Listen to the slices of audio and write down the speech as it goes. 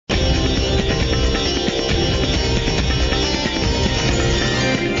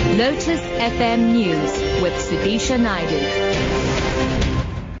Lotus FM News with Sudisha Naidu.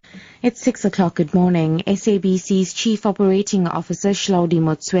 It's 6 o'clock. Good morning. SABC's Chief Operating Officer Hlaudi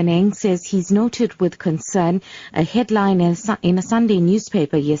Motsoeneng says he's noted with concern a headline in a Sunday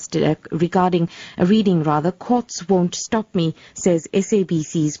newspaper yesterday regarding a reading, "Courts won't stop me," says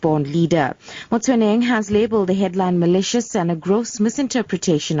SABC's born leader. Motsoeneng has labelled the headline malicious and a gross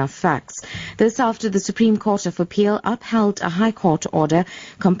misinterpretation of facts. This after the Supreme Court of Appeal upheld a High Court order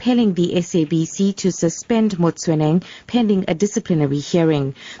compelling the SABC to suspend Motsoeneng pending a disciplinary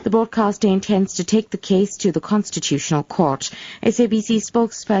hearing. The broadcaster intends to take the case to the Constitutional Court. SABC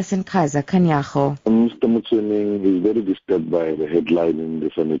spokesperson Kaiser Kanyaho. Mr. Motsoeneng is very disturbed by the headline in the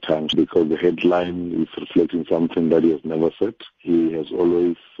Sunday Times because the headline is reflecting something that he has never said. He has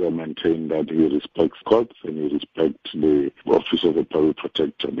always maintained that he respects courts and he respects the office of the public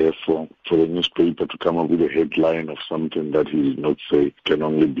protector. Therefore, for the newspaper to come up with a headline of something that he did not say can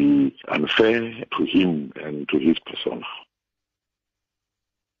only be unfair to him and to his persona.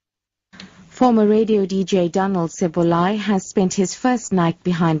 Former radio DJ Donald Sebolai has spent his first night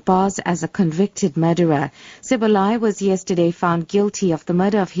behind bars as a convicted murderer. Sebolai was yesterday found guilty of the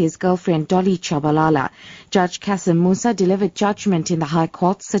murder of his girlfriend Dolly Chabalala. Judge Kasim Musa delivered judgment in the High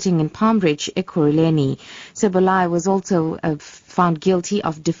Court sitting in Palmbridge, Ekurhuleni. Sebolai was also found guilty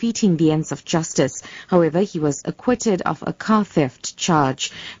of defeating the ends of justice. However, he was acquitted of a car theft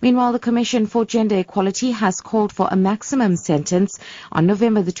charge. Meanwhile, the Commission for Gender Equality has called for a maximum sentence on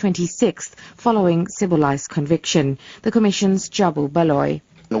November the 26th following Sebolai's conviction. The Commission's Jabu Baloy.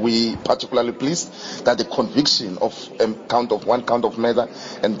 We particularly pleased that the conviction of one count of murder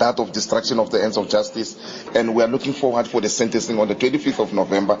and that of destruction of the ends of justice, and we are looking forward for the sentencing on the 25th of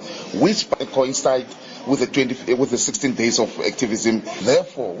November, which coincides with the 16 days of activism.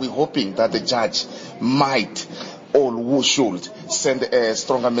 Therefore, we're hoping that the judge might or who should send a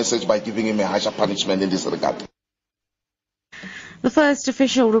stronger message by giving him a harsher punishment in this regard. The first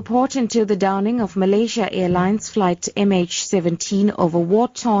official report into the downing of Malaysia Airlines flight MH17 over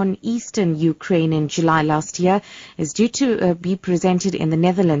war-torn eastern Ukraine in July last year is due to be presented in the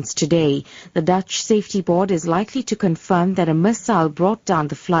Netherlands today. The Dutch Safety Board is likely to confirm that a missile brought down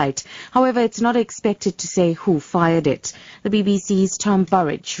the flight. However, it's not expected to say who fired it. The BBC's Tom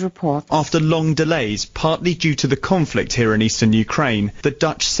Burridge reports. After long delays, partly due to the conflict here in eastern Ukraine, the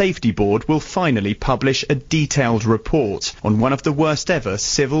Dutch Safety Board will finally publish a detailed report on one of the worst ever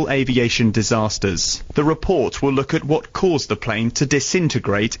civil aviation disasters. The report will look at what caused the plane to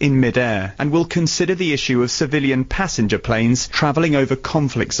disintegrate in mid-air and will consider the issue of civilian passenger planes travelling over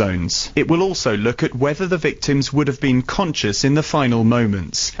conflict zones. It will also look at whether the victims would have been conscious in the final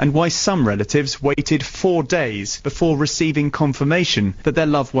moments and why some relatives waited 4 days before receiving confirmation that their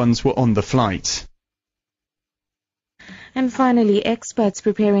loved ones were on the flight. And finally, experts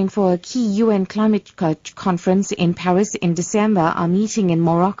preparing for a key UN climate conference in Paris in December are meeting in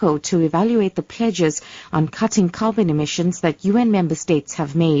Morocco to evaluate the pledges on cutting carbon emissions that UN member states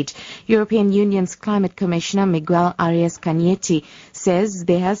have made. European Union's Climate Commissioner Miguel Arias Cañete says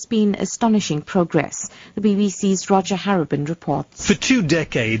there has been astonishing progress. The BBC's Roger Harrison reports. For 2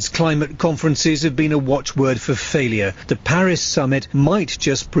 decades, climate conferences have been a watchword for failure. The Paris summit might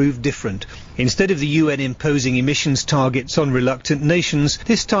just prove different. Instead of the UN imposing emissions targets on reluctant nations,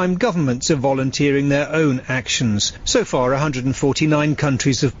 this time governments are volunteering their own actions. So far, 149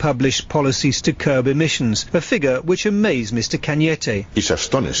 countries have published policies to curb emissions, a figure which amazed Mr. Cañete. It's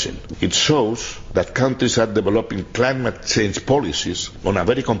astonishing. It shows that countries are developing climate change policies on a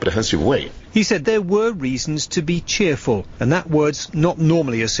very comprehensive way. He said there were reasons to be cheerful, and that word's not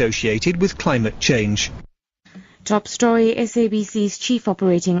normally associated with climate change. Top story, SABC's Chief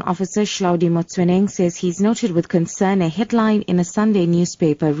Operating Officer Hlaudi Motsoeneng says he's noted with concern a headline in a Sunday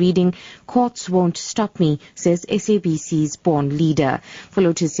newspaper reading, "Courts won't stop me," says SABC's born leader. For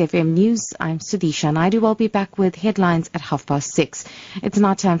Lotus FM News, I'm Sudisha Naidu. I'll be back with headlines at 6:30. It's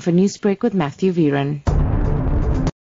now time for Newsbreak with Matthew Viren.